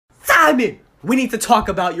Simon, we need to talk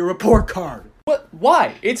about your report card. What?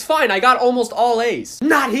 Why? It's fine, I got almost all A's.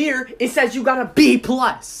 Not here, it says you got a B+.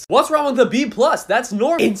 What's wrong with the B+? That's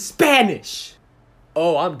normal. In Spanish.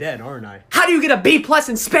 Oh, I'm dead, aren't I? How do you get a B+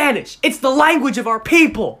 in Spanish? It's the language of our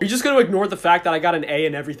people. Are you just gonna ignore the fact that I got an A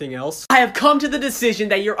in everything else? I have come to the decision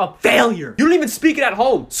that you're a failure. You don't even speak it at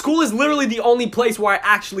home. School is literally the only place where I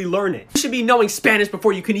actually learn it. You should be knowing Spanish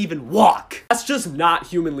before you can even walk. That's just not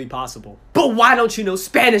humanly possible. But why don't you know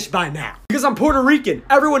Spanish by now? Because I'm Puerto Rican.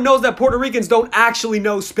 Everyone knows that Puerto Ricans don't actually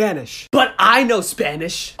know Spanish. But I know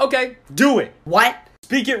Spanish. Okay, do it. What?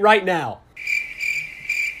 Speak it right now.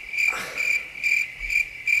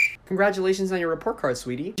 Congratulations on your report card,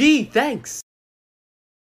 sweetie. Gee, thanks.